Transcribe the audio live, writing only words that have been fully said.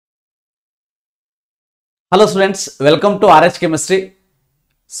Hello students, welcome to RH chemistry.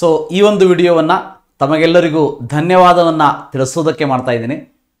 So ಈ ಒಂದು ವಿಡಿಯೋವನ್ನು ತಮಗೆಲ್ಲರಿಗೂ ಧನ್ಯವಾದವನ್ನು ತಿಳಿಸೋದಕ್ಕೆ ಮಾಡ್ತಾ ಇದ್ದೀನಿ.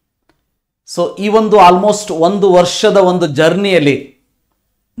 ಸೊ ಈ ಒಂದು ಆಲ್ಮೋಸ್ಟ್ ಒಂದು ವರ್ಷದ ಒಂದು ಜರ್ನಿಯಲ್ಲಿ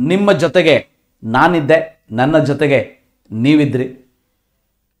ನಿಮ್ಮ ಜೊತೆಗೆ ನಾನಿದ್ದೆ, ನನ್ನ ಜೊತೆಗೆ ನೀವಿದ್ರಿ.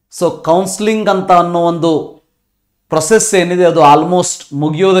 ಸೊ ಕೌನ್ಸ್ಲಿಂಗ್ ಅಂತ ಅನ್ನೋ ಒಂದು ಪ್ರೊಸೆಸ್ ಏನಿದೆ ಅದು ಆಲ್ಮೋಸ್ಟ್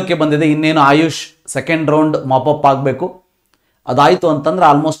ಮುಗಿಯೋದಕ್ಕೆ ಬಂದಿದೆ. ಇನ್ನೇನು ಆಯುಷ್ ಸೆಕೆಂಡ್ ರೌಂಡ್ ಮಾಪಪ್ ಆಗಬೇಕು. ಅದಾಯಿತು ಅಂತಂದರೆ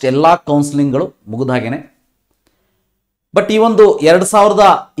ಆಲ್ಮೋಸ್ಟ್ ಎಲ್ಲ ಕೌನ್ಸ್ಲಿಂಗ್ಗಳು ಮುಗಿದ ಹಾಗೇನೆ. ಬಟ್ ಈ ಒಂದು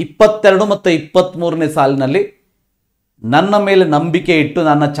 2022 ಮತ್ತು 23ನೇ ಸಾಲಿನಲ್ಲಿ ನನ್ನ ಮೇಲೆ ನಂಬಿಕೆ ಇಟ್ಟು,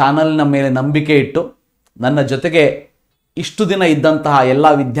 ನನ್ನ ಚಾನಲ್ನ ಮೇಲೆ ನಂಬಿಕೆ ಇಟ್ಟು, ನನ್ನ ಜೊತೆಗೆ ಇಷ್ಟು ದಿನ ಇದ್ದಂತಹ ಎಲ್ಲ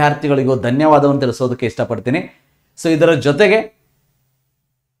ವಿದ್ಯಾರ್ಥಿಗಳಿಗೂ ಧನ್ಯವಾದವನ್ನು ತಿಳಿಸೋದಕ್ಕೆ ಇಷ್ಟಪಡ್ತೀನಿ. ಸೊ ಇದರ ಜೊತೆಗೆ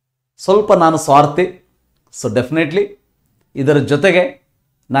ಸ್ವಲ್ಪ ನಾನು ಸ್ವಾರ್ಥಿ. ಸೊ ಡೆಫಿನೆಟ್ಲಿ ಇದರ ಜೊತೆಗೆ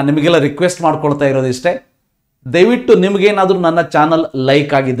ನಾನು ನಿಮಗೆಲ್ಲ ರಿಕ್ವೆಸ್ಟ್ ಮಾಡ್ಕೊಳ್ತಾ ಇರೋದಿಷ್ಟೇ, ದಯವಿಟ್ಟು ನಿಮಗೇನಾದರೂ ನನ್ನ ಚಾನಲ್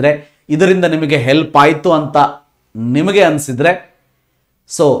ಲೈಕ್ ಆಗಿದ್ರೆ, ಇದರಿಂದ ನಿಮಗೆ ಹೆಲ್ಪ್ ಆಯಿತು ಅಂತ ನಿಮಗೆ ಅನಿಸಿದರೆ,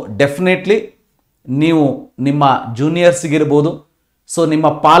 ಸೊ ಡೆಫಿನೆಟ್ಲಿ ನೀವು ನಿಮ್ಮ ಜೂನಿಯರ್ಸಿಗಿರ್ಬೋದು, ಸೊ ನಿಮ್ಮ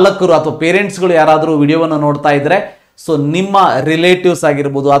ಪಾಲಕರು ಅಥವಾ ಪೇರೆಂಟ್ಸ್ಗಳು ಯಾರಾದರೂ ವಿಡಿಯೋವನ್ನು ನೋಡ್ತಾ ಇದ್ದರೆ, ಸೊ ನಿಮ್ಮ ರಿಲೇಟಿವ್ಸ್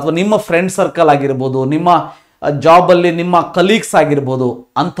ಆಗಿರ್ಬೋದು ಅಥವಾ ನಿಮ್ಮ ಫ್ರೆಂಡ್ ಸರ್ಕಲ್ ಆಗಿರ್ಬೋದು, ನಿಮ್ಮ ಜಾಬಲ್ಲಿ ನಿಮ್ಮ ಕಲೀಗ್ಸ್ ಆಗಿರ್ಬೋದು,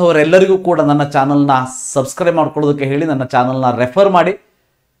 ಅಂಥವರೆಲ್ಲರಿಗೂ ಕೂಡ ನನ್ನ ಚಾನಲ್ನ ಸಬ್ಸ್ಕ್ರೈಬ್ ಮಾಡ್ಕೊಳ್ಳೋದಕ್ಕೆ ಹೇಳಿ, ನನ್ನ ಚಾನಲ್ನ ರೆಫರ್ ಮಾಡಿ.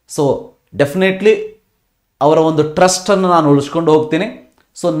 ಸೊ ಡೆಫಿನೆಟ್ಲಿ ಅವರ ಒಂದು ಟ್ರಸ್ಟನ್ನು ನಾನು ಉಳಿಸ್ಕೊಂಡು ಹೋಗ್ತೀನಿ.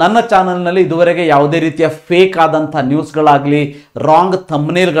 ಸೊ ನನ್ನ ಚಾನಲ್ನಲ್ಲಿ ಇದುವರೆಗೆ ಯಾವುದೇ ರೀತಿಯ ಫೇಕ್ ಆದಂಥ ನ್ಯೂಸ್ಗಳಾಗಲಿ, ರಾಂಗ್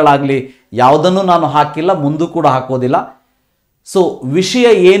ಥಂಬ್ನೇಲ್ಗಳಾಗಲಿ ಯಾವುದನ್ನು ನಾನು ಹಾಕಿಲ್ಲ, ಮುಂದೂ ಕೂಡ ಹಾಕೋದಿಲ್ಲ. ಸೊ ವಿಷಯ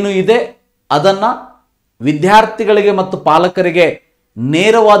ಏನು ಇದೆ ಅದನ್ನು ವಿದ್ಯಾರ್ಥಿಗಳಿಗೆ ಮತ್ತು ಪಾಲಕರಿಗೆ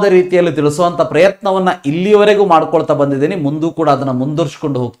ನೇರವಾದ ರೀತಿಯಲ್ಲಿ ತಿಳಿಸುವಂಥ ಪ್ರಯತ್ನವನ್ನು ಇಲ್ಲಿಯವರೆಗೂ ಮಾಡ್ಕೊಳ್ತಾ ಬಂದಿದ್ದೀನಿ, ಮುಂದೂ ಕೂಡ ಅದನ್ನು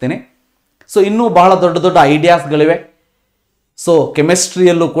ಮುಂದುವರಿಸ್ಕೊಂಡು ಹೋಗ್ತೀನಿ. ಸೊ ಇನ್ನೂ ಬಹಳ ದೊಡ್ಡ ದೊಡ್ಡ ಐಡಿಯಾಸ್ಗಳಿವೆ. ಸೊ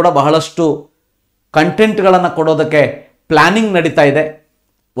ಕೆಮಿಸ್ಟ್ರಿಯಲ್ಲೂ ಕೂಡ ಬಹಳಷ್ಟು ಕಂಟೆಂಟ್ಗಳನ್ನು ಕೊಡೋದಕ್ಕೆ ಪ್ಲ್ಯಾನಿಂಗ್ ನಡೀತಾ ಇದೆ,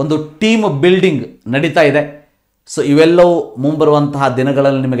 ಒಂದು ಟೀಮ್ ಬಿಲ್ಡಿಂಗ್ ನಡೀತಾ ಇದೆ. ಸೊ ಇವೆಲ್ಲವೂ ಮುಂಬರುವಂತಹ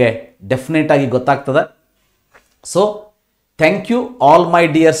ದಿನಗಳಲ್ಲಿ ನಿಮಗೆ ಡೆಫಿನೆಟ್ ಆಗಿ ಗೊತ್ತಾಗ್ತದೆ. So thank you all my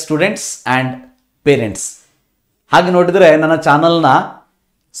dear students and parents. ಹಾಗೆ ನೋಡಿದರೆ ನನ್ನ ಚಾನಲ್ನ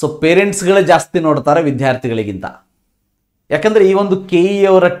ಸೊ ಪೇರೆಂಟ್ಸ್ಗಳೇ ಜಾಸ್ತಿ ನೋಡ್ತಾರೆ ವಿದ್ಯಾರ್ಥಿಗಳಿಗಿಂತ. ಯಾಕಂದರೆ ಈ ಒಂದು KE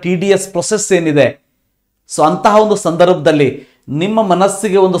ಅವರ TDS ಪ್ರೊಸೆಸ್ ಏನಿದೆ, ಸೊ ಅಂತಹ ಒಂದು ಸಂದರ್ಭದಲ್ಲಿ ನಿಮ್ಮ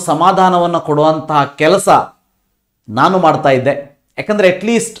ಮನಸ್ಸಿಗೆ ಒಂದು ಸಮಾಧಾನವನ್ನು ಕೊಡುವಂತಹ ಕೆಲಸ ನಾನು ಮಾಡ್ತಾ ಇದ್ದೆ. ಯಾಕಂದರೆ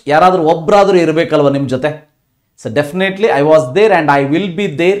ಅಟ್ಲೀಸ್ಟ್ ಯಾರಾದರೂ ಒಬ್ಬರಾದರೂ ಇರಬೇಕಲ್ವ ನಿಮ್ಮ ಜೊತೆ. So definitely I was there and I will be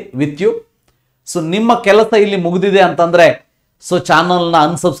there with you. So ನಿಮ್ಮ ಕೆಲಸ ಇಲ್ಲಿ ಮುಗಿದಿದೆ ಅಂತಂದರೆ, ಸೊ ಚಾನಲ್ನ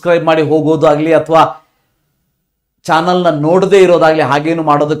ಅನ್ಸಬ್ಸ್ಕ್ರೈಬ್ ಮಾಡಿ ಹೋಗೋದು ಆಗಲಿ ಅಥವಾ ಚಾನಲ್ನ ನೋಡದೇ ಇರೋದಾಗಲಿ ಹಾಗೇನು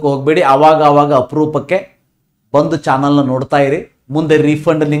ಮಾಡೋದಕ್ಕೆ ಹೋಗಬೇಡಿ. ಆವಾಗ ಅಪರೂಪಕ್ಕೆ ಬಂದು ಚಾನಲ್ನ ನೋಡ್ತಾ ಇರಿ. ಮುಂದೆ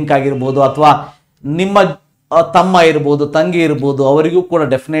ರೀಫಂಡ್ ಲಿಂಕ್ ಆಗಿರ್ಬೋದು ಅಥವಾ ನಿಮ್ಮ ತಮ್ಮ ಇರ್ಬೋದು, ತಂಗಿ ಇರ್ಬೋದು, ಅವರಿಗೂ ಕೂಡ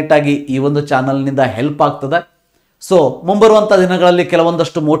ಡೆಫಿನೆಟ್ ಆಗಿ ಈ ಒಂದು ಚಾನಲ್ನಿಂದ ಹೆಲ್ಪ್ ಆಗ್ತದೆ. ಸೊ ಮುಂಬರುವಂಥ ದಿನಗಳಲ್ಲಿ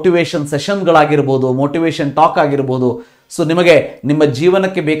ಕೆಲವೊಂದಷ್ಟು ಮೋಟಿವೇಶನ್ ಸೆಷನ್ಗಳಾಗಿರ್ಬೋದು, ಮೋಟಿವೇಶನ್ ಟಾಕ್ ಆಗಿರ್ಬೋದು, ಸೊ ನಿಮಗೆ ನಿಮ್ಮ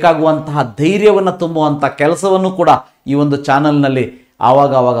ಜೀವನಕ್ಕೆ ಬೇಕಾಗುವಂತಹ ಧೈರ್ಯವನ್ನು ತುಂಬುವಂಥ ಕೆಲಸವನ್ನು ಕೂಡ ಈ ಒಂದು ಚಾನಲ್ನಲ್ಲಿ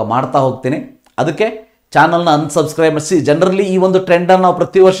ಆವಾಗ ಮಾಡ್ತಾ ಹೋಗ್ತೀನಿ. ಅದಕ್ಕೆ ಚಾನಲ್ನ ಅನ್ಸಬ್ಸ್ಕ್ರೈಬ್ ಮಾಡಿಸಿ. ಜನರಲಿ ಈ ಒಂದು ಟ್ರೆಂಡನ್ನು ನಾವು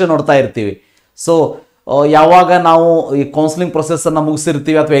ಪ್ರತಿ ವರ್ಷ ನೋಡ್ತಾ ಇರ್ತೀವಿ. ಸೊ ಯಾವಾಗ ನಾವು ಈ ಕೌನ್ಸಿಲಿಂಗ್ ಪ್ರೊಸೆಸನ್ನು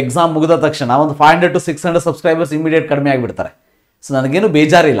ಮುಗಿಸಿರ್ತೀವಿ ಅಥವಾ ಎಕ್ಸಾಮ್ ಮುಗಿದ ತಕ್ಷಣ ಒಂದು 500 to 600 ಸಬ್ಸ್ಕ್ರೈಬರ್ಸ್ ಇಮಿಡಿಯೇಟ್ ಕಡಿಮೆ ಆಗಿಬಿಡ್ತಾರೆ. ಸೊ ನನಗೇನು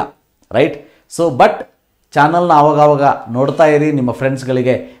ಬೇಜಾರಿಲ್ಲ, ರೈಟ್? ಸೊ ಬಟ್ ಚಾನಲ್ನ ಆವಾಗ ನೋಡ್ತಾ ಇರಿ, ನಿಮ್ಮ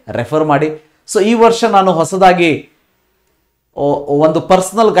ಫ್ರೆಂಡ್ಸ್ಗಳಿಗೆ ರೆಫರ್ ಮಾಡಿ. ಸೊ ಈ ವರ್ಷ ನಾನು ಹೊಸದಾಗಿ ಒಂದು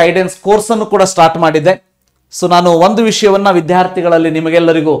ಪರ್ಸನಲ್ ಗೈಡೆನ್ಸ್ ಕೋರ್ಸನ್ನು ಕೂಡ ಸ್ಟಾರ್ಟ್ ಮಾಡಿದ್ದೆ. ಸೊ ನಾನು ಒಂದು ವಿಷಯವನ್ನು ವಿದ್ಯಾರ್ಥಿಗಳಲ್ಲಿ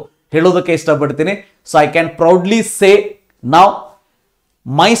ನಿಮಗೆಲ್ಲರಿಗೂ ಹೇಳೋದಕ್ಕೆ ಇಷ್ಟಪಡ್ತೀನಿ. So I can proudly say ನಾವ್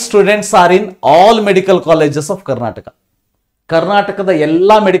my students R in all medical colleges of Karnataka. ಕರ್ನಾಟಕದ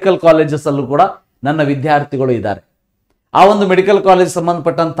ಎಲ್ಲ ಮೆಡಿಕಲ್ ಕಾಲೇಜಸ್ ಅಲ್ಲೂ ಕೂಡ ನನ್ನ ವಿದ್ಯಾರ್ಥಿಗಳು ಇದ್ದಾರೆ. ಆ ಒಂದು ಮೆಡಿಕಲ್ ಕಾಲೇಜ್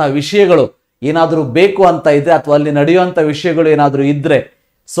ಸಂಬಂಧಪಟ್ಟಂತಹ ವಿಷಯಗಳು ಏನಾದರೂ ಬೇಕು ಅಂತ ಇದ್ರೆ ಅಥವಾ ಅಲ್ಲಿ ನಡೆಯುವಂಥ ವಿಷಯಗಳು ಏನಾದರೂ ಇದ್ದರೆ,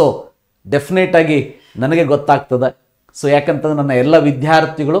 ಸೊ ಡೆಫಿನೆಟ್ ಆಗಿ ನನಗೆ ಗೊತ್ತಾಗ್ತದೆ. ಸೊ ಯಾಕಂತಂದ್ರೆ ನನ್ನ ಎಲ್ಲ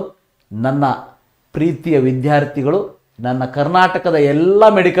ವಿದ್ಯಾರ್ಥಿಗಳು, ನನ್ನ ಪ್ರೀತಿಯ ವಿದ್ಯಾರ್ಥಿಗಳು, ನನ್ನ ಕರ್ನಾಟಕದ ಎಲ್ಲ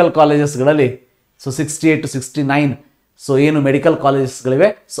ಮೆಡಿಕಲ್ ಕಾಲೇಜಸ್ಗಳಲ್ಲಿ ಸೊ 68 to 69 ಸೊ ಏನು ಮೆಡಿಕಲ್ ಕಾಲೇಜಸ್ಗಳಿವೆ,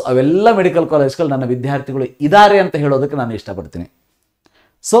 ಸೊ ಅವೆಲ್ಲ ಮೆಡಿಕಲ್ ಕಾಲೇಜ್ಗಳು ನನ್ನ ವಿದ್ಯಾರ್ಥಿಗಳು ಇದ್ದಾರೆ ಅಂತ ಹೇಳೋದಕ್ಕೆ ನಾನು ಇಷ್ಟಪಡ್ತೀನಿ.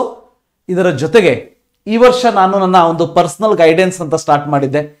 ಸೊ ಇದರ ಜೊತೆಗೆ ಈ ವರ್ಷ ನಾನು ನನ್ನ ಒಂದು ಪರ್ಸನಲ್ ಗೈಡೆನ್ಸ್ ಅಂತ ಸ್ಟಾರ್ಟ್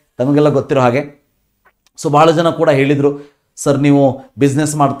ಮಾಡಿದ್ದೆ, ತಮಗೆಲ್ಲ ಗೊತ್ತಿರೋ ಹಾಗೆ. ಸೊ ಭಾಳ ಜನ ಕೂಡ ಹೇಳಿದರು, ಸರ್ ನೀವು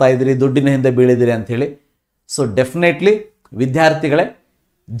ಬಿಸ್ನೆಸ್ ಮಾಡ್ತಾ ಇದ್ದೀರಿ, ದುಡ್ಡಿನ ಹಿಂದೆ ಬೀಳಿದಿರಿ ಅಂಥೇಳಿ. ಸೊ ಡೆಫಿನೆಟ್ಲಿ ವಿದ್ಯಾರ್ಥಿಗಳೇ,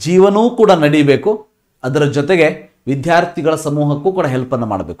 ಜೀವನವೂ ಕೂಡ ನಡೀಬೇಕು, ಅದರ ಜೊತೆಗೆ ವಿದ್ಯಾರ್ಥಿಗಳ ಸಮೂಹಕ್ಕೂ ಕೂಡ ಹೆಲ್ಪನ್ನು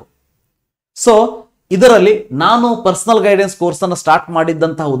ಮಾಡಬೇಕು. ಸೊ ಇದರಲ್ಲಿ ನಾನು ಪರ್ಸನಲ್ ಗೈಡೆನ್ಸ್ ಕೋರ್ಸನ್ನು ಸ್ಟಾರ್ಟ್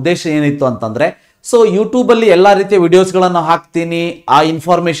ಮಾಡಿದ್ದಂತಹ ಉದ್ದೇಶ ಏನಿತ್ತು ಅಂತಂದರೆ, ಸೊ ಯೂಟ್ಯೂಬಲ್ಲಿ ಎಲ್ಲ ರೀತಿಯ ವಿಡಿಯೋಸ್ಗಳನ್ನು ಹಾಕ್ತೀನಿ, ಆ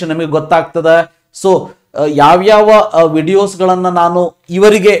ಇನ್ಫಾರ್ಮೇಷನ್ ನಮಗೆ ಗೊತ್ತಾಗ್ತದೆ. ಸೊ ಯಾವ್ಯಾವ ವಿಡಿಯೋಸ್ಗಳನ್ನು ನಾನು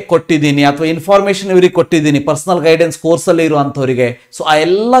ಇವರಿಗೆ ಕೊಟ್ಟಿದ್ದೀನಿ ಅಥವಾ ಇನ್ಫಾರ್ಮೇಷನ್ ಇವರಿಗೆ ಕೊಟ್ಟಿದ್ದೀನಿ ಪರ್ಸನಲ್ ಗೈಡೆನ್ಸ್ ಕೋರ್ಸಲ್ಲಿ ಇರುವಂಥವರಿಗೆ, ಸೊ ಆ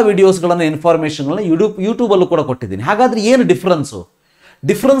ಎಲ್ಲ ವಿಡಿಯೋಸ್ಗಳನ್ನು ಇನ್ಫಾರ್ಮೇಷನ್ಗಳನ್ನ ಯೂಟ್ಯೂಬಲ್ಲೂ ಕೂಡ ಕೊಟ್ಟಿದ್ದೀನಿ. ಹಾಗಾದರೆ ಏನು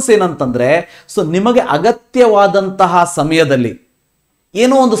ಡಿಫ್ರೆನ್ಸ್ ಏನಂತಂದರೆ, ಸೊ ನಿಮಗೆ ಅಗತ್ಯವಾದಂತಹ ಸಮಯದಲ್ಲಿ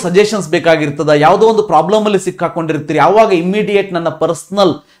ಏನೋ ಒಂದು ಸಜೆಷನ್ಸ್ ಬೇಕಾಗಿರ್ತದ, ಯಾವುದೋ ಒಂದು ಪ್ರಾಬ್ಲಮಲ್ಲಿ ಸಿಕ್ಕಾಕೊಂಡಿರ್ತೀರಿ, ಆವಾಗ ಇಮ್ಮಿಡಿಯೇಟ್ ನನ್ನ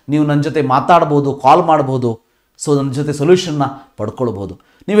ಪರ್ಸ್ನಲ್ ನೀವು ನನ್ನ ಜೊತೆ ಮಾತಾಡ್ಬೋದು, ಕಾಲ್ ಮಾಡ್ಬೋದು, ಸೊ ನನ್ನ ಜೊತೆ ಸೊಲ್ಯೂಷನ್ನ ಪಡ್ಕೊಳ್ಬೋದು.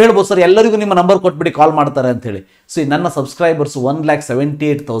 ನೀವು ಹೇಳ್ಬೋದು ಸರ್ ಎಲ್ಲರಿಗೂ ನಿಮ್ಮ ನಂಬರ್ ಕೊಟ್ಬಿಡಿ ಕಾಲ್ ಮಾಡ್ತಾರೆ ಅಂತೇಳಿ. ಸೊ ನನ್ನ ಸಬ್ಸ್ಕ್ರೈಬರ್ಸ್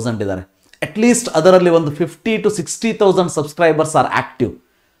 1,78,000 ಇದ್ದಾರೆ. ಅಟ್ಲೀಸ್ಟ್ ಅದರಲ್ಲಿ ಒಂದು 50,000 to 60,000 subscribers R active.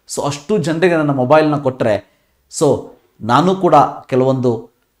 So ಅಷ್ಟು ಜನರಿಗೆ ನನ್ನ ಮೊಬೈಲ್ನ ಕೊಟ್ಟರೆ, ಸೊ ನಾನು ಕೂಡ ಕೆಲವೊಂದು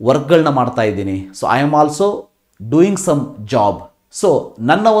ವರ್ಕ್ಗಳನ್ನ ಮಾಡ್ತಾ ಇದ್ದೀನಿ. So I am also doing some job. So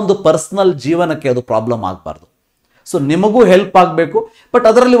ನನ್ನ ಒಂದು ಪರ್ಸ್ನಲ್ ಜೀವನಕ್ಕೆ ಅದು ಪ್ರಾಬ್ಲಮ್ ಆಗಬಾರ್ದು. ಸೊ ನಿಮಗೂ ಹೆಲ್ಪ್ ಆಗಬೇಕು, ಬಟ್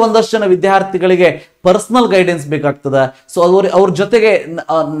ಅದರಲ್ಲಿ ಒಂದಷ್ಟು ಜನ ವಿದ್ಯಾರ್ಥಿಗಳಿಗೆ ಪರ್ಸ್ನಲ್ ಗೈಡೆನ್ಸ್ ಬೇಕಾಗ್ತದೆ. ಸೊ ಅವ್ರ ಜೊತೆಗೆ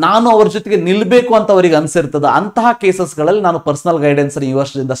ನಾನು ಅವ್ರ ಜೊತೆಗೆ ನಿಲ್ಲಬೇಕು ಅಂತ ಅವರಿಗೆ ಅನಿಸಿರ್ತದೆ. ಅಂತಹ ಕೇಸಸ್ಗಳಲ್ಲಿ ನಾನು ಪರ್ಸ್ನಲ್ ಗೈಡೆನ್ಸ್ ಈ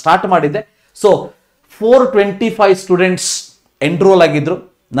ವರ್ಷದಿಂದ ಸ್ಟಾರ್ಟ್ ಮಾಡಿದ್ದೆ. ಸೊ 425 ಸ್ಟೂಡೆಂಟ್ಸ್ ಎನ್ರೋಲ್ ಆಗಿದ್ರು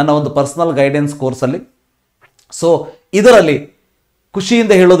ನನ್ನ ಒಂದು ಪರ್ಸ್ನಲ್ ಗೈಡೆನ್ಸ್ ಕೋರ್ಸಲ್ಲಿ. ಸೊ ಇದರಲ್ಲಿ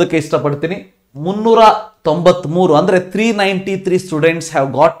ಖುಷಿಯಿಂದ ಹೇಳೋದಕ್ಕೆ ಇಷ್ಟಪಡ್ತೀನಿ, 393 ಅಂದರೆ 393 students have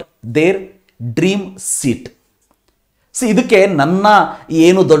got there dream seat. So ಇದಕ್ಕೆ ನನ್ನ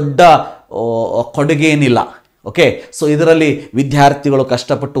ಏನು ದೊಡ್ಡ ಕೊಡುಗೆ ಏನಿಲ್ಲ. ಓಕೆ, ಸೊ ಇದರಲ್ಲಿ ವಿದ್ಯಾರ್ಥಿಗಳು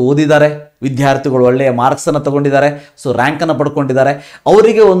ಕಷ್ಟಪಟ್ಟು ಓದಿದ್ದಾರೆ, ವಿದ್ಯಾರ್ಥಿಗಳು ಒಳ್ಳೆಯ ಮಾರ್ಕ್ಸನ್ನು ತಗೊಂಡಿದ್ದಾರೆ, ಸೊ ರ್ಯಾಂಕನ್ನು ಪಡ್ಕೊಂಡಿದ್ದಾರೆ.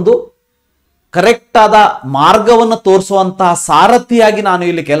 ಅವರಿಗೆ ಒಂದು ಕರೆಕ್ಟಾದ ಮಾರ್ಗವನ್ನು ತೋರಿಸುವಂತಹ ಸಾರಥಿಯಾಗಿ ನಾನು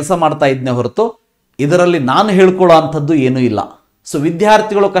ಇಲ್ಲಿ ಕೆಲಸ ಮಾಡ್ತಾ ಇದ್ದೆ ಹೊರತು ಇದರಲ್ಲಿ ನಾನು ಹೇಳ್ಕೊಳ್ಳೋ ಅಂಥದ್ದು ಏನೂ ಇಲ್ಲ. ಸೊ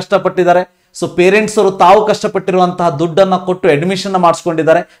ವಿದ್ಯಾರ್ಥಿಗಳು ಕಷ್ಟಪಟ್ಟಿದ್ದಾರೆ, ಸೊ ಪೇರೆಂಟ್ಸ್ ಅವರು ತಾವು ಕಷ್ಟಪಟ್ಟಿರುವಂತಹ ದುಡ್ಡನ್ನು ಕೊಟ್ಟು ಅಡ್ಮಿಷನ್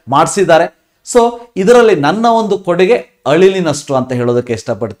ಮಾಡಿಸಿದ್ದಾರೆ. ಸೊ ಇದರಲ್ಲಿ ನನ್ನ ಒಂದು ಕೊಡುಗೆ ಅಳಿಲಿನಷ್ಟು ಅಂತ ಹೇಳೋದಕ್ಕೆ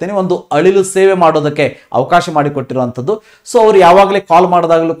ಇಷ್ಟಪಡ್ತೀನಿ. ಒಂದು ಅಳಿಲು ಸೇವೆ ಮಾಡೋದಕ್ಕೆ ಅವಕಾಶ ಮಾಡಿಕೊಟ್ಟಿರುವಂಥದ್ದು. ಸೊ ಅವ್ರು ಯಾವಾಗಲೇ ಕಾಲ್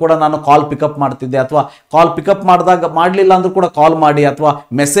ಮಾಡಿದಾಗಲೂ ಕೂಡ ನಾನು ಕಾಲ್ ಪಿಕಪ್ ಮಾಡ್ತಿದ್ದೆ, ಅಥವಾ ಕಾಲ್ ಪಿಕಪ್ ಮಾಡಲಿಲ್ಲ ಅಂದ್ರೂ ಕೂಡ ಕಾಲ್ ಮಾಡಿ ಅಥವಾ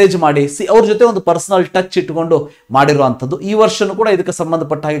ಮೆಸೇಜ್ ಮಾಡಿ ಅವ್ರ ಜೊತೆ ಒಂದು ಪರ್ಸನಲ್ ಟಚ್ ಇಟ್ಕೊಂಡು ಮಾಡಿರುವಂಥದ್ದು. ಈ ವರ್ಷನೂ ಕೂಡ ಇದಕ್ಕೆ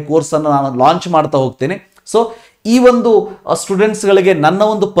ಸಂಬಂಧಪಟ್ಟ ಹಾಗೆ ಕೋರ್ಸನ್ನು ನಾನು ಲಾಂಚ್ ಮಾಡ್ತಾ ಹೋಗ್ತೀನಿ. ಸೊ ಈ ಒಂದು ಸ್ಟೂಡೆಂಟ್ಸ್ಗಳಿಗೆ ನನ್ನ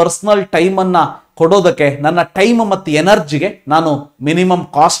ಒಂದು ಪರ್ಸನಲ್ ಟೈಮನ್ನು ಕೊಡೋದಕ್ಕೆ, ನನ್ನ ಟೈಮ್ ಮತ್ತು ಎನರ್ಜಿಗೆ ನಾನು ಮಿನಿಮಮ್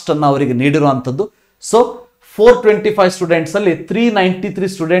ಕಾಸ್ಟನ್ನು ಅವರಿಗೆ ನೀಡಿರುವಂಥದ್ದು. So 425 ಸ್ಟೂಡೆಂಟ್ಸಲ್ಲಿ 393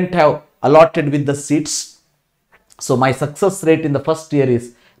 student have allotted with the seats. So my success rate in the first year is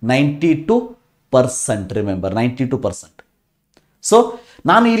 92%. Remember, 92%. So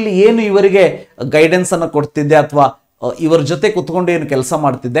ನಾನು ಇಲ್ಲಿ ಏನು ಇವರಿಗೆ ಗೈಡೆನ್ಸನ್ನು ಕೊಡ್ತಿದ್ದೆ ಅಥವಾ ಇವರ ಜೊತೆ ಕುತ್ಕೊಂಡು ಏನು ಕೆಲಸ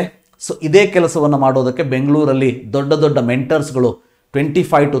ಮಾಡ್ತಿದ್ದೆ, ಸೊ ಇದೇ ಕೆಲಸವನ್ನು ಮಾಡೋದಕ್ಕೆ ಬೆಂಗಳೂರಲ್ಲಿ ದೊಡ್ಡ ದೊಡ್ಡ ಮೆಂಟರ್ಸ್ಗಳು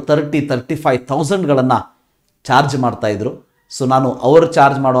 25,000 to 35,000 ಚಾರ್ಜ್ ಮಾಡ್ತಾಯಿದ್ರು. ಸೊ ನಾನು ಅವರು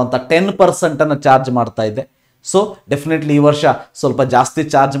ಚಾರ್ಜ್ ಮಾಡುವಂಥ 10% ಚಾರ್ಜ್ ಮಾಡ್ತಾ ಇದ್ದೆ. ಸೊ ಡೆಫಿನೆಟ್ಲಿ ಈ ವರ್ಷ ಸ್ವಲ್ಪ ಜಾಸ್ತಿ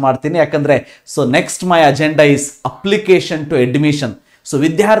ಚಾರ್ಜ್ ಮಾಡ್ತೀನಿ, ಯಾಕಂದರೆ so next my agenda is application to admission. So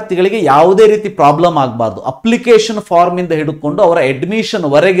ವಿದ್ಯಾರ್ಥಿಗಳಿಗೆ ಯಾವುದೇ ರೀತಿ ಪ್ರಾಬ್ಲಮ್ ಆಗಬಾರ್ದು. ಅಪ್ಲಿಕೇಶನ್ ಫಾರ್ಮಿಂದ ಹಿಡ್ಕೊಂಡು ಅವರ ಅಡ್ಮಿಷನ್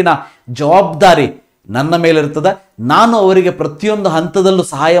ವರೆಗಿನ ಜವಾಬ್ದಾರಿ ನನ್ನ ಮೇಲಿರ್ತದೆ. ನಾನು ಅವರಿಗೆ ಪ್ರತಿಯೊಂದು ಹಂತದಲ್ಲೂ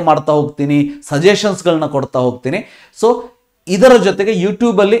ಸಹಾಯ ಮಾಡ್ತಾ ಹೋಗ್ತೀನಿ, ಸಜೆಷನ್ಸ್ಗಳನ್ನ ಕೊಡ್ತಾ ಹೋಗ್ತೀನಿ. ಸೊ ಇದರ ಜೊತೆಗೆ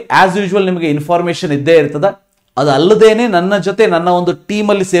ಯೂಟ್ಯೂಬಲ್ಲಿ ಆ್ಯಸ್ ಯೂಶ್ವಲ್ ನಿಮಗೆ ಇನ್ಫಾರ್ಮೇಷನ್ ಇದ್ದೇ ಇರ್ತದೆ. ಅದಲ್ಲದೇನೆ ನನ್ನ ಜೊತೆ ನನ್ನ ಒಂದು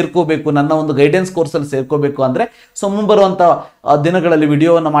ಟೀಮಲ್ಲಿ ಸೇರ್ಕೋಬೇಕು, ನನ್ನ ಒಂದು ಗೈಡೆನ್ಸ್ ಕೋರ್ಸಲ್ಲಿ ಸೇರ್ಕೋಬೇಕು ಅಂದರೆ ಸೊ ಮುಂಬರುವಂಥ ದಿನಗಳಲ್ಲಿ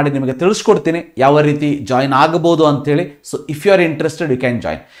ವಿಡಿಯೋವನ್ನು ಮಾಡಿ ನಿಮಗೆ ತಿಳಿಸ್ಕೊಡ್ತೀನಿ ಯಾವ ರೀತಿ ಜಾಯಿನ್ ಆಗಬಹುದು ಅಂತೇಳಿ. So if you are interested you can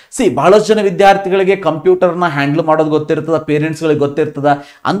join. ಬಹಳಷ್ಟು ಜನ ವಿದ್ಯಾರ್ಥಿಗಳಿಗೆ ಕಂಪ್ಯೂಟರ್ನ ಹ್ಯಾಂಡಲ್ ಮಾಡೋದು ಗೊತ್ತಿರ್ತದೆ, ಪೇರೆಂಟ್ಸ್ಗಳಿಗೆ ಗೊತ್ತಿರ್ತದೆ,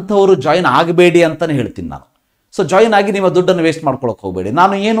 ಅಂಥವರು ಜಾಯಿನ್ ಆಗಬೇಡಿ ಅಂತಲೇ ಹೇಳ್ತೀನಿ ನಾನು. ಸೊ ಜಾಯಿನ್ ಆಗಿ ನಿಮ್ಮ ದುಡ್ಡನ್ನು ವೇಸ್ಟ್ ಮಾಡ್ಕೊಳಕ್ಕೆ ಹೋಗಬೇಡಿ.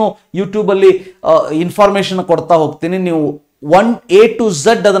 ನಾನು ಏನು ಯೂಟ್ಯೂಬಲ್ಲಿ ಇನ್ಫಾರ್ಮೇಷನ್ ಕೊಡ್ತಾ ಹೋಗ್ತೀನಿ, ನೀವು A to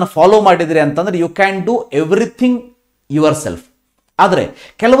Z ಅದನ್ನು ಫಾಲೋ ಮಾಡಿದ್ರಿ ಅಂತಂದ್ರೆ you can do everything your self. ಆದರೆ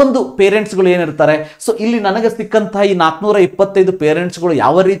ಕೆಲವೊಂದು ಪೇರೆಂಟ್ಸ್ಗಳು ಏನಿರ್ತಾರೆ, ಸೊ ಇಲ್ಲಿ ನನಗೆ ಸಿಕ್ಕಂತಹ ಈ 425 ಪೇರೆಂಟ್ಸ್ಗಳು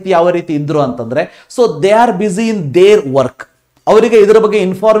ಯಾವ ರೀತಿ ಇದ್ರು ಅಂತಂದ್ರೆ, so they are busy in their work. ಅವರಿಗೆ ಇದರ ಬಗ್ಗೆ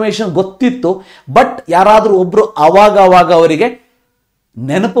ಇನ್ಫಾರ್ಮೇಶನ್ ಗೊತ್ತಿತ್ತು, ಬಟ್ ಯಾರಾದರೂ ಒಬ್ರು ಅವಾಗ ಅವರಿಗೆ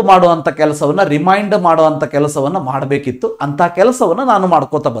ನೆನಪು ಮಾಡುವಂಥ ಕೆಲಸವನ್ನು, ರಿಮೈಂಡ್ ಮಾಡುವಂಥ ಕೆಲಸವನ್ನು ಮಾಡಬೇಕಿತ್ತು. ಅಂಥ ಕೆಲಸವನ್ನು ನಾನು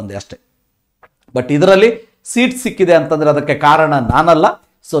ಮಾಡ್ಕೋತಾ ಬಂದೆ ಅಷ್ಟೇ. ಬಟ್ ಇದರಲ್ಲಿ ಸೀಟ್ ಸಿಕ್ಕಿದೆ ಅಂತಂದರೆ ಅದಕ್ಕೆ ಕಾರಣ ನಾನಲ್ಲ.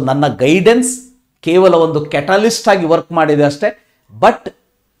 ಸೊ ನನ್ನ ಗೈಡೆನ್ಸ್ ಕೇವಲ ಒಂದು ಕ್ಯಾಟಲಿಸ್ಟ್ ಆಗಿ ವರ್ಕ್ ಮಾಡಿದೆ ಅಷ್ಟೇ. ಬಟ್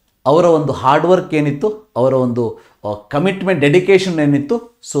ಅವರ ಒಂದು ಹಾರ್ಡ್ ವರ್ಕ್ ಏನಿತ್ತು, ಅವರ ಒಂದು ಕಮಿಟ್ಮೆಂಟ್, ಡೆಡಿಕೇಶನ್ ಏನಿತ್ತು,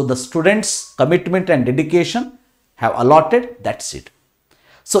 so the students commitment and dedication have allotted that seat.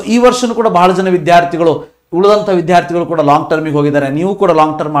 So ಈ ವರ್ಷನೂ ಕೂಡ ಬಹಳ ಜನ ವಿದ್ಯಾರ್ಥಿಗಳು, ಉಳಿದಂಥ ವಿದ್ಯಾರ್ಥಿಗಳು ಕೂಡ ಲಾಂಗ್ ಟರ್ಮಿಗೆ ಹೋಗಿದ್ದಾರೆ. ನೀವು ಕೂಡ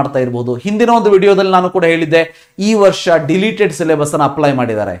ಲಾಂಗ್ ಟರ್ಮ್ ಮಾಡ್ತಾ ಇರ್ಬೋದು. ಹಿಂದಿನ ಒಂದು ವಿಡಿಯೋದಲ್ಲಿ ನಾನು ಕೂಡ ಹೇಳಿದ್ದೆ, ಈ ವರ್ಷ ಡಿಲೀಟೆಡ್ ಸಿಲೆಬಸ್ಸನ್ನು ಅಪ್ಲೈ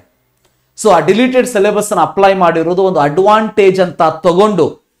ಮಾಡಿದ್ದಾರೆ. ಸೊ ಆ ಡಿಲೀಟೆಡ್ ಸಿಲೆಬಸ್ಸನ್ನು ಅಪ್ಲೈ ಮಾಡಿರೋದು ಒಂದು ಅಡ್ವಾಂಟೇಜ್ ಅಂತ ತಗೊಂಡು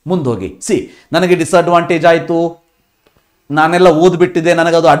ಮುಂದೋಗಿ. ನನಗೆ ಡಿಸ್ಅಡ್ವಾಂಟೇಜ್ ಆಯಿತು, ನಾನೆಲ್ಲ ಓದ್ಬಿಟ್ಟಿದ್ದೆ,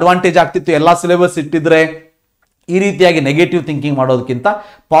 ನನಗದು ಅಡ್ವಾಂಟೇಜ್ ಆಗ್ತಿತ್ತು ಎಲ್ಲ ಸಿಲೆಬಸ್ ಇಟ್ಟಿದ್ರೆ, ಈ ರೀತಿಯಾಗಿ ನೆಗೆಟಿವ್ ಥಿಂಕಿಂಗ್ ಮಾಡೋದಕ್ಕಿಂತ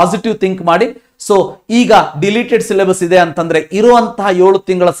ಪಾಸಿಟಿವ್ ಥಿಂಕ್ ಮಾಡಿ ಸೊ ಈಗ ಡಿಲೀಟೆಡ್ ಸಿಲೆಬಸ್ ಇದೆ ಅಂತಂದ್ರೆ ಇರುವಂತಹ 7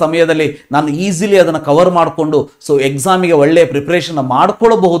 ತಿಂಗಳ ಸಮಯದಲ್ಲಿ ನಾನು ಈಸಿಲಿ ಅದನ್ನು ಕವರ್ ಮಾಡಿಕೊಂಡು ಸೊ ಎಕ್ಸಾಮಿಗೆ ಒಳ್ಳೆಯ ಪ್ರಿಪರೇಷನ್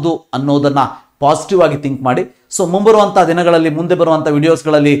ಮಾಡ್ಕೊಳ್ಳಬಹುದು ಅನ್ನೋದನ್ನ ಪಾಸಿಟಿವ್ ಆಗಿ ಥಿಂಕ್ ಮಾಡಿ. ಸೊ ಮುಂಬರುವಂತಹ ದಿನಗಳಲ್ಲಿ ಮುಂದೆ ಬರುವಂತಹ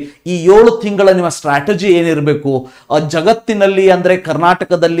ವಿಡಿಯೋಸ್ಗಳಲ್ಲಿ ಈ 7 ತಿಂಗಳ ನಿಮ್ಮ ಸ್ಟ್ರಾಟಜಿ ಏನಿರಬೇಕು, ಜಗತ್ತಿನಲ್ಲಿ ಅಂದ್ರೆ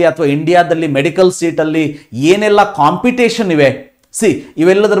ಕರ್ನಾಟಕದಲ್ಲಿ ಅಥವಾ ಇಂಡಿಯಾದಲ್ಲಿ ಮೆಡಿಕಲ್ ಸೀಟಲ್ಲಿ ಏನೆಲ್ಲ ಕಾಂಪಿಟೇಷನ್ ಇವೆ,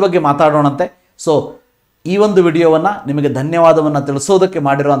 ಇವೆಲ್ಲದರ ಬಗ್ಗೆ ಮಾತಾಡೋಣಂತೆ. ಸೊ ಈ ಒಂದು ವಿಡಿಯೋವನ್ನು ನಿಮಗೆ ಧನ್ಯವಾದವನ್ನು ತಿಳಿಸೋದಕ್ಕೆ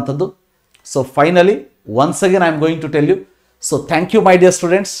ಮಾಡಿರುವಂಥದ್ದು. So finally once again I am going to tell you, so thank you my dear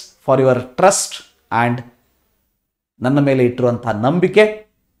students for your trust and ನನ್ನ ಮೇಲೆ ಇಟ್ಟಿರುವಂತಹ ನಂಬಿಕೆ.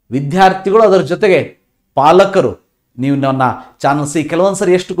 ವಿದ್ಯಾರ್ಥಿಗಳು ಅದರ ಜೊತೆಗೆ ಪಾಲಕರು ನೀವು ನನ್ನ ಚಾನಲ್ ಕೆಲವೊಂದು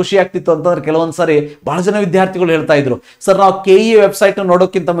ಸರಿ ಎಷ್ಟು ಖುಷಿ ಆಗ್ತಿತ್ತು ಅಂತಂದ್ರೆ ಕೆಲವೊಂದು ಸರಿ ಬಹಳ ಜನ ವಿದ್ಯಾರ್ಥಿಗಳು ಹೇಳ್ತಾ ಇದ್ರು, ಸರ್ ನಾವು KE ವೆಬ್ಸೈಟ್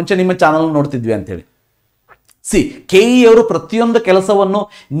ನೋಡೋಕ್ಕಿಂತ ಮುಂಚೆ ನಿಮ್ಮ ಚಾನಲ್ ನೋಡ್ತಿದ್ವಿ ಅಂತೇಳಿ. KE ಅವರು ಪ್ರತಿಯೊಂದು ಕೆಲಸವನ್ನು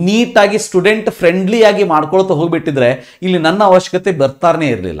ನೀಟಾಗಿ ಸ್ಟೂಡೆಂಟ್ ಫ್ರೆಂಡ್ಲಿ ಆಗಿ ಮಾಡ್ಕೊಳ್ತಾ ಹೋಗ್ಬಿಟ್ಟಿದ್ರೆ ಇಲ್ಲಿ ನನ್ನ ಅವಶ್ಯಕತೆ ಬರ್ತಾನೆ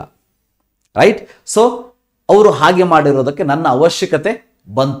ಇರಲಿಲ್ಲ, ರೈಟ್? ಸೊ ಅವರು ಹಾಗೆ ಮಾಡಿರೋದಕ್ಕೆ ನನ್ನ ಅವಶ್ಯಕತೆ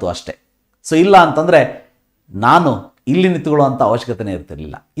ಬಂತು ಅಷ್ಟೇ. ಸೊ ಇಲ್ಲ ಅಂತಂದ್ರೆ ನಾನು ಇಲ್ಲಿ ನಿಂತುಕೊಳ್ಳುವಂಥ ಅವಶ್ಯಕತೆನೇ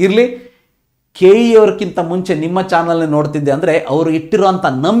ಇರ್ತಿರ್ಲಿಲ್ಲ. ಇರಲಿ, KE ಅವ್ರಿಗಿಂತ ಮುಂಚೆ ನಿಮ್ಮ ಚಾನಲ್ನ ನೋಡ್ತಿದ್ದೆ ಅಂದರೆ ಅವರು ಇಟ್ಟಿರುವಂಥ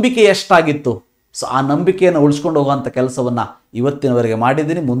ನಂಬಿಕೆ ಎಷ್ಟಾಗಿತ್ತು. ಸೊ ಆ ನಂಬಿಕೆಯನ್ನು ಉಳಿಸ್ಕೊಂಡು ಹೋಗುವಂಥ ಕೆಲಸವನ್ನು ಇವತ್ತಿನವರೆಗೆ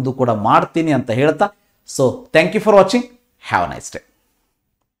ಮಾಡಿದ್ದೀನಿ, ಮುಂದೂ ಕೂಡ ಮಾಡ್ತೀನಿ ಅಂತ ಹೇಳ್ತಾ, so thank you for watching. Have a nice day.